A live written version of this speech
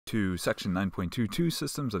to section 9.22,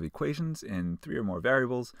 systems of equations in 3 or more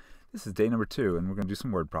variables. This is day number 2, and we're going to do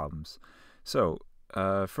some word problems. So,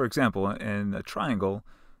 for example, in a triangle,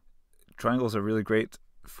 triangles are really great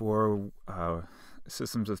for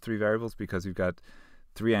systems of 3 variables because you've got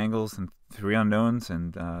 3 angles and 3 unknowns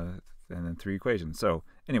and then 3 equations. So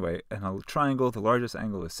anyway, in a triangle, the largest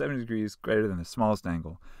angle is 70 degrees greater than the smallest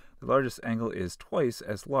angle. The largest angle is twice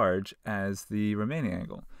as large as the remaining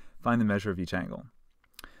angle. Find the measure of each angle.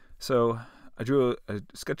 So I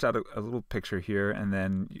sketched out a little picture here, and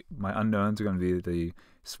then my unknowns are going to be the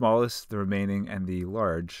smallest, the remaining, and the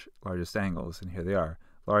largest angles. And here they are: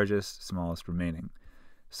 largest, smallest, remaining.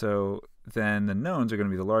 So then the knowns are going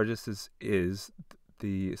to be the largest is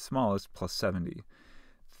the smallest plus 70.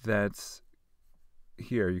 That's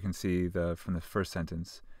here. You can see from the first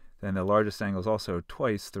sentence. Then the largest angle is also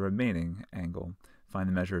twice the remaining angle. Find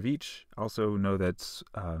the measure of each. Also know that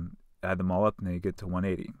add them all up and they get to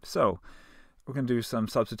 180. So we're going to do some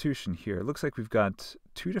substitution here. It looks like we've got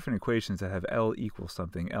 2 different equations that have L equals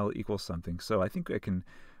something, L equals something. So I think I can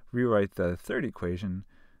rewrite the third equation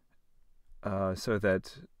so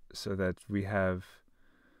that we have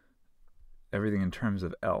everything in terms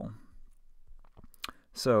of L.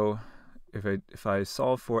 So if I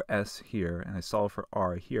solve for S here and I solve for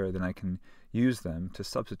R here, then I can use them to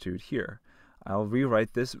substitute here. I'll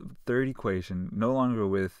rewrite this third equation no longer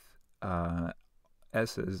with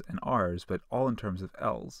S's and R's, but all in terms of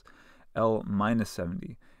L's. L minus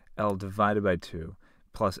 70, L divided by 2,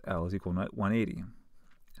 plus L is equal to 180.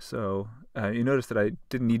 So you notice that I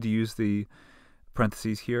didn't need to use the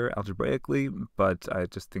parentheses here algebraically, but I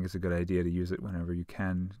just think it's a good idea to use it whenever you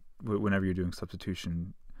can, whenever you're doing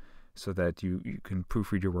substitution, so that you can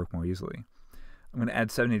proofread your work more easily. I'm going to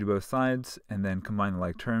add 70 to both sides and then combine the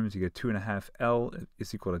like terms. You get 2.5 L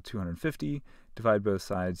is equal to 250. Divide both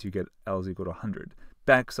sides, you get L is equal to 100.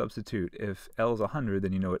 Back substitute. If L is 100,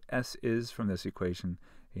 then you know what S is from this equation,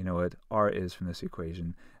 you know what R is from this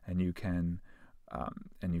equation, and you can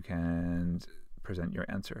present your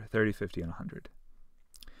answer: 30, 50, and 100.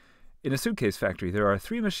 In a suitcase factory, there are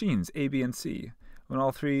 3 machines, A, B, and C. When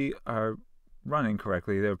all 3 are running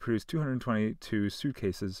correctly, they will produce 222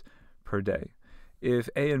 suitcases per day. If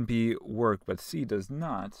A and B work but C does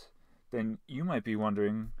not, then you might be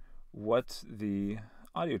wondering what the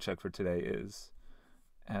audio check for today is.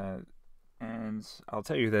 And I'll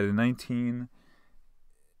tell you that in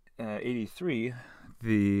 1983,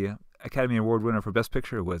 the Academy Award winner for Best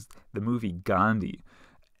Picture was the movie Gandhi.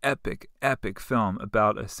 Epic film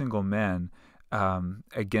about a single man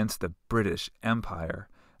against the British Empire.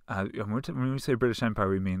 When we say British Empire,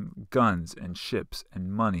 we mean guns and ships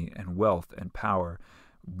and money and wealth and power.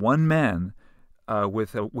 One man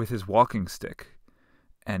with his walking stick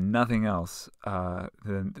and nothing else,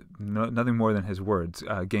 nothing more than his words,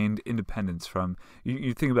 gained independence from.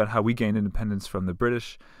 You think about how we gained independence from the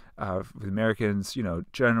British, the Americans. You know,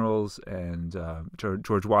 generals and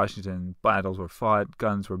George Washington. Battles were fought,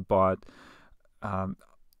 guns were bought.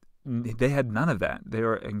 They had none of that. They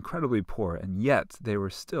were incredibly poor, and yet they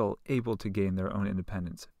were still able to gain their own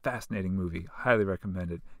independence. Fascinating movie. Highly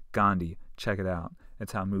recommended. Gandhi. Check it out.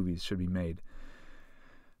 That's how movies should be made.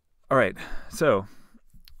 All right. So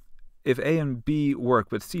if A and B work,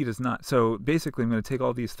 but C does not. So basically, I'm going to take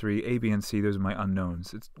all these 3, A, B, and C. Those are my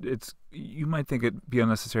unknowns. You might think it'd be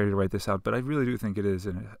unnecessary to write this out, but I really do think it is,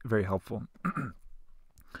 and very helpful.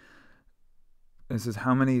 This is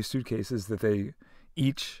how many suitcases that they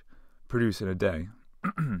each produce in a day.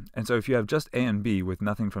 And so if you have just A and B with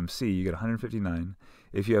nothing from C, you get 159.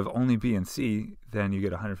 If you have only B and C, then you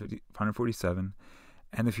get 147.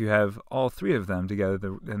 And if you have all 3 of them together,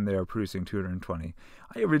 then they are producing 220.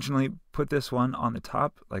 I originally put this one on the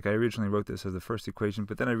top. Like, I originally wrote this as the first equation,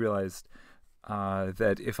 but then I realized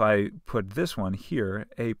that if I put this one here,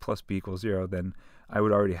 A plus B equals 0, then I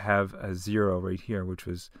would already have a 0 right here, which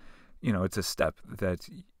was, it's a step that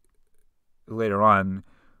later on,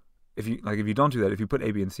 if you don't do that, if you put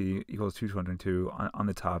A, B, and C equals 222 on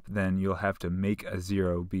the top, then you'll have to make a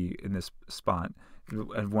 0 be in this spot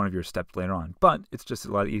at one of your steps later on. But it's just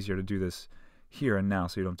a lot easier to do this here and now,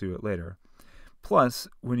 so you don't do it later. Plus,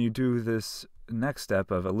 when you do this next step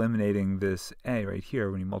of eliminating this A right here,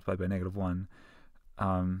 when you multiply by -1,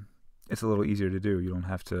 it's a little easier to do. You don't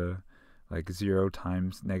have to, 0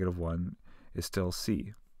 times -1 is still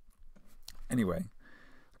C. Anyway,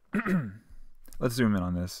 let's zoom in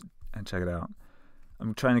on this and check it out.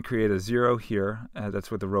 I'm trying to create a 0 here. That's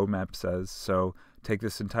what the roadmap says. So take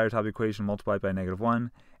this entire top equation, multiply it by -1.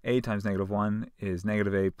 A times -1 is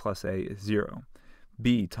 -A plus A is 0.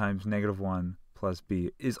 B times -1 plus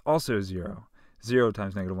B is also 0. 0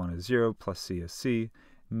 times -1 is 0, plus C is C.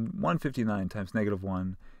 159 times negative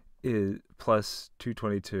 1 is plus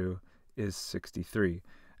 222 is 63.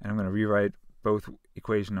 And I'm going to rewrite both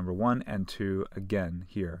equation number 1 and 2 again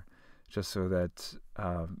here, just so that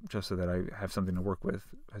I have something to work with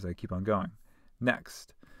as I keep on going.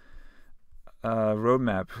 Next,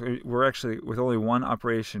 roadmap. We're actually, with only one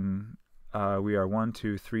operation, we are 1,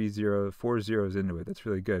 2, 3, 0, 4 zeros into it. That's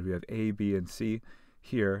really good. We have A, B, and C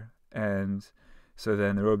here, and so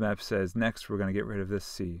then the roadmap says next we're going to get rid of this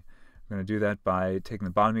C. We're going to do that by taking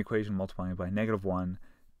the bottom equation, multiplying it by negative 1,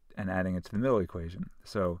 and adding it to the middle equation.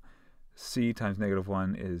 So C times negative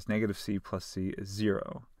 1 is negative C plus C is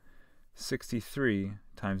 0. 63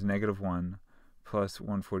 times negative 1 plus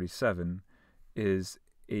 147 is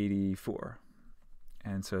 84.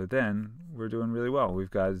 And so then we're doing really well.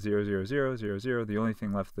 We've got 0, 0, 0, 0, 0. The only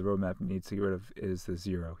thing left the roadmap needs to get rid of is the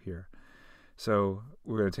 0 here. So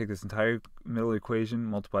we're going to take this entire middle equation,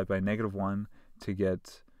 multiply by negative 1 to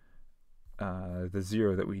get the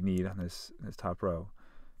 0 that we need on this top row.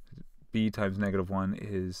 B times negative 1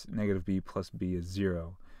 is negative B plus B is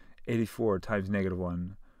 0. 84 times negative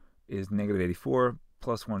 1 is negative 84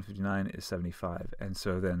 plus 159 is 75. And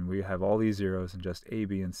so then we have all these zeros and just A,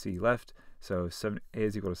 B, and C left. So A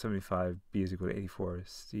is equal to 75, B is equal to 84,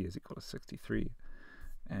 C is equal to 63.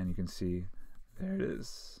 And you can see there it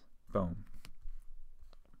is. Boom.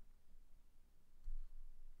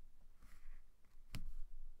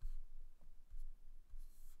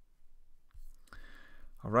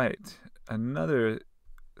 All right, another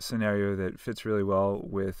scenario that fits really well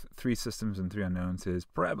with 3 systems and 3 unknowns is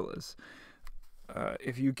parabolas.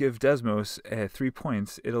 If you give Desmos 3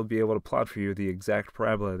 points, it'll be able to plot for you the exact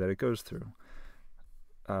parabola that it goes through.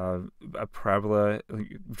 A parabola,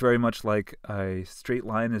 very much like a straight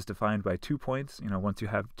line, is defined by 2 points. You know, once you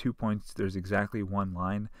have 2 points, there's exactly one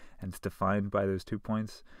line, and it's defined by those 2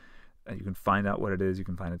 points. You can find out what it is. You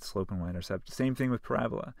can find its slope and y-intercept. Same thing with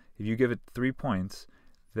parabola. If you give it 3 points,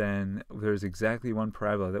 then there's exactly one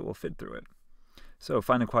parabola that will fit through it. So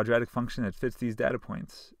find a quadratic function that fits these data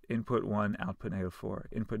points. Input 1, output negative 4.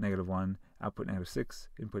 Input negative 1, output negative 6.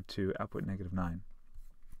 Input 2, output negative 9.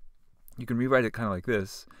 You can rewrite it kind of like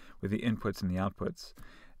this with the inputs and the outputs.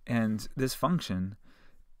 And this function,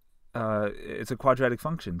 it's a quadratic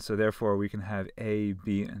function, so therefore we can have A,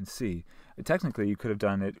 B, and C. Technically, you could have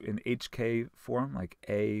done it in HK form, like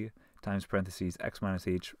A times parentheses x minus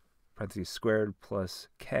h parentheses squared plus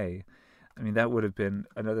k. I mean, that would have been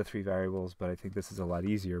another 3 variables, but I think this is a lot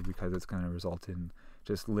easier because it's going to result in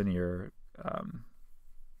just linear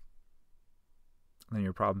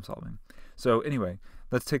problem solving. So anyway,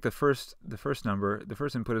 let's take the first number. The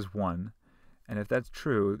first input is 1, and if that's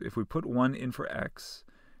true, if we put 1 in for x,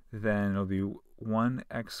 then it'll be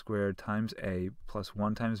 1x squared times a plus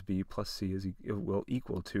 1 times b plus c will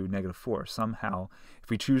equal to negative 4. Somehow, if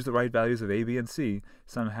we choose the right values of a, b, and c,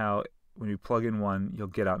 somehow when you plug in 1, you'll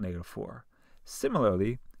get out negative 4.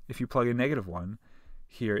 Similarly, if you plug in negative 1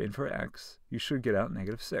 here in for x, you should get out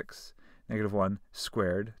negative 6. Negative 1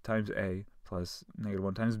 squared times a plus negative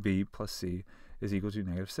 1 times b plus c is equal to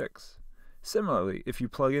negative 6. Similarly, if you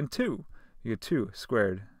plug in 2, you get 2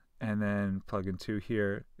 squared, and then plug in 2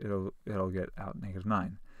 here, it'll get out negative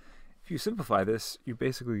 9. If you simplify this, you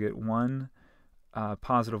basically get 1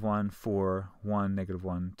 positive 1, 4, 1, negative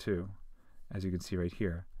 1, 2, as you can see right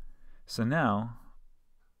here. So now,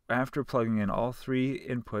 after plugging in all 3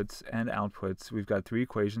 inputs and outputs, we've got 3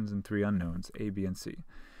 equations and 3 unknowns, A, B, and C.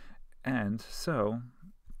 And so,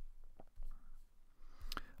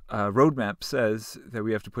 roadmap says that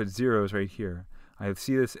we have to put zeros right here. I have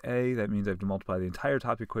C this A, that means I have to multiply the entire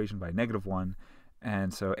top equation by negative 1,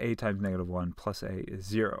 and so A times negative 1 plus A is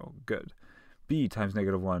 0. Good. B times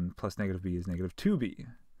negative 1 plus negative B is negative 2B.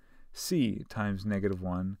 C times negative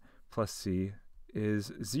 1 plus C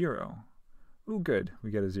is 0. Ooh, good.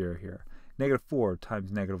 We get a 0 here. Negative 4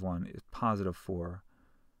 times negative 1 is positive 4,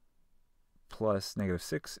 plus negative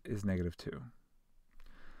 6 is negative 2.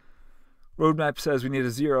 Roadmap says we need a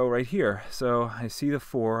 0 right here. So I see the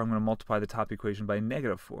 4. I'm going to multiply the top equation by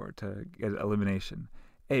negative 4 to get elimination.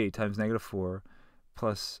 A times negative 4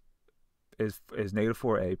 plus is negative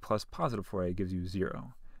 4a plus positive 4a gives you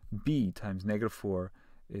 0. B times negative 4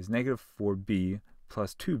 is negative 4b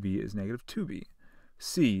plus 2b is negative 2b.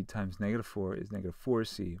 C times negative 4 is negative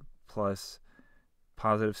 4c plus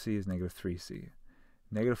positive c is negative 3c.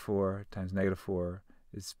 Negative 4 times negative 4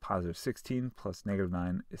 is positive 16 plus negative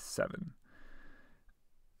 9 is 7.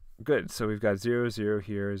 Good, so we've got 0, 0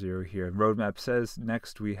 here, 0 here. And roadmap says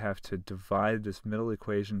next we have to divide this middle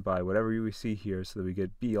equation by whatever we see here so that we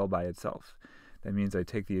get b all by itself. That means I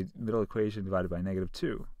take the middle equation divided by negative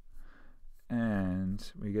 2.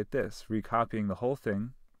 And we get this, recopying the whole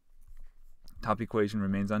thing. Top equation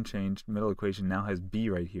remains unchanged. Middle equation now has b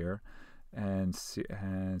right here. And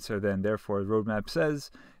so then, therefore, the roadmap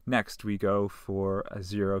says, next we go for a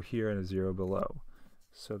 0 here and a 0 below.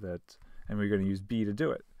 And we're going to use b to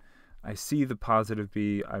do it. I see the positive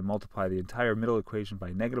b. I multiply the entire middle equation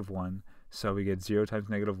by -1. So we get 0 times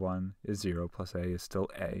 -1 is 0, plus a is still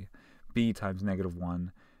a. B times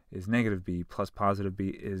 -1 is negative b, plus positive b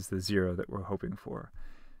is the 0 that we're hoping for.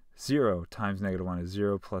 0 times -1 is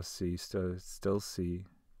 0, plus c, still c.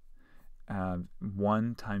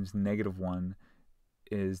 1 times -1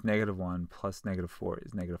 is -1, plus -4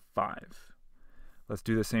 is -5. Let's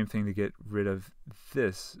do the same thing to get rid of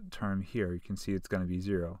this term here. You can see it's going to be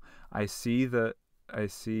 0. I see the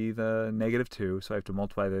 -2, so I have to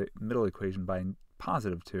multiply the middle equation by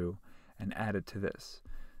 +2 and add it to this.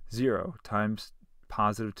 0 times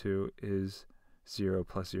 +2 is 0,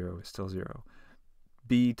 plus 0 is still 0.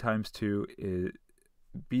 b times 2 is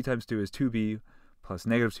 2b, plus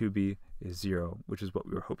 -2b is 0, which is what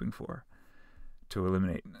we were hoping for to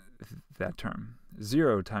eliminate that term.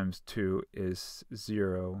 0 times 2 is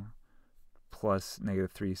 0, plus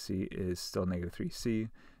 -3c is still -3c.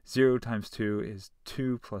 0 times 2 is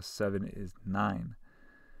 2, plus 7 is 9.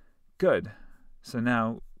 Good. So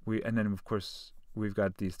now and then of course we've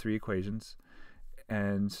got these three equations.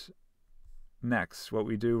 And next, what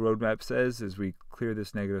we do, roadmap says, is we clear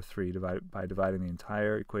this -3 by dividing the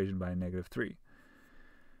entire equation by -3.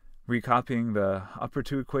 Recopying the upper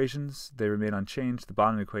two equations, they remain unchanged. The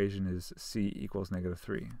bottom equation is c equals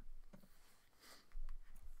 -3.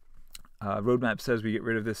 Roadmap says we get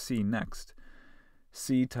rid of this c next.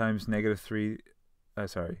 C times -3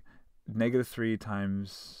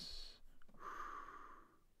 times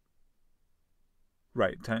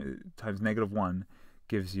times -1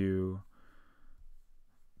 gives you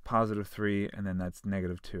 +3, and then that's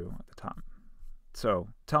 -2 at the top. So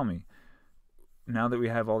tell me, now that we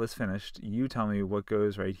have all this finished, you tell me what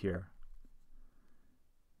goes right here,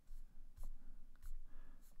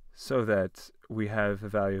 so that we have a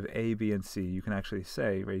value of a, b, and c. You can actually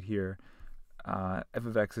say right here, f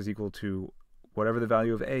of x is equal to whatever the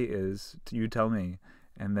value of a is, you tell me,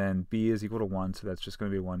 and then b is equal to 1, so that's just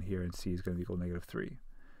going to be 1 here, and c is going to be equal to -3.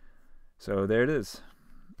 So there it is.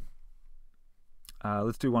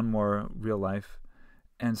 Let's do one more real life.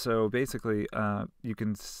 And so basically, you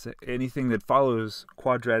can say anything that follows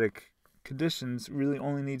quadratic conditions really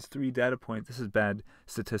only needs 3 data points. This is bad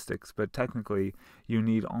statistics, but technically you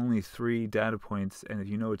need only 3 data points, and if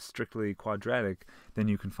you know it's strictly quadratic, then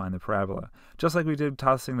you can find the parabola. Just like we did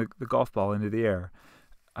tossing the golf ball into the air.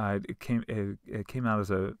 It came out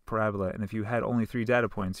as a parabola, and if you had only 3 data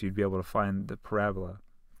points, you'd be able to find the parabola,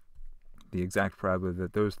 the exact parabola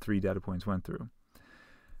that those 3 data points went through.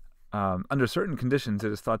 Under certain conditions,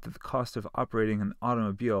 it is thought that the cost of operating an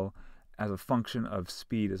automobile as a function of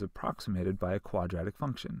speed is approximated by a quadratic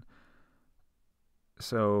function.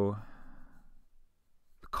 So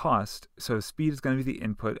speed is going to be the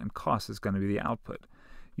input and cost is going to be the output.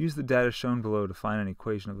 Use the data shown below to find an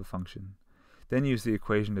equation of the function. Then use the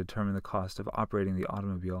equation to determine the cost of operating the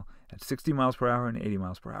automobile at 60 miles per hour and 80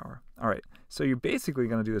 miles per hour. All right, so you're basically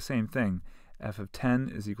going to do the same thing. F of 10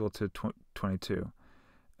 is equal to 22.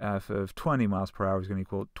 F of 20 miles per hour is going to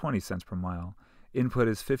equal 20 cents per mile. Input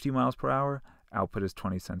is 50 miles per hour. Output is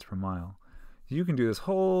 20 cents per mile. You can do this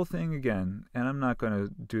whole thing again, and I'm not going to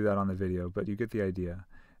do that on the video, but you get the idea.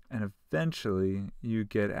 And eventually, you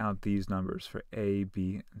get out these numbers for A,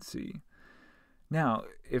 B, and C. Now,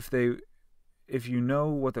 if you know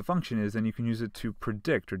what the function is, then you can use it to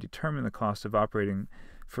predict or determine the cost of operating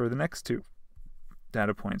for the next 2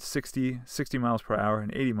 data points, 60 miles per hour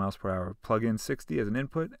and 80 miles per hour. Plug in 60 as an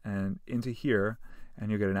input and into here, and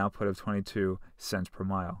you'll get an output of 22 cents per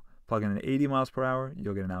mile. Plug in an 80 miles per hour,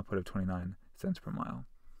 you'll get an output of 29 cents per mile.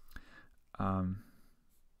 And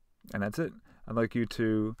that's it. I'd like you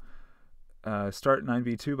to start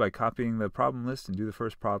 9b2 by copying the problem list and do the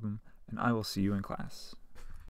first problem, and I will see you in class.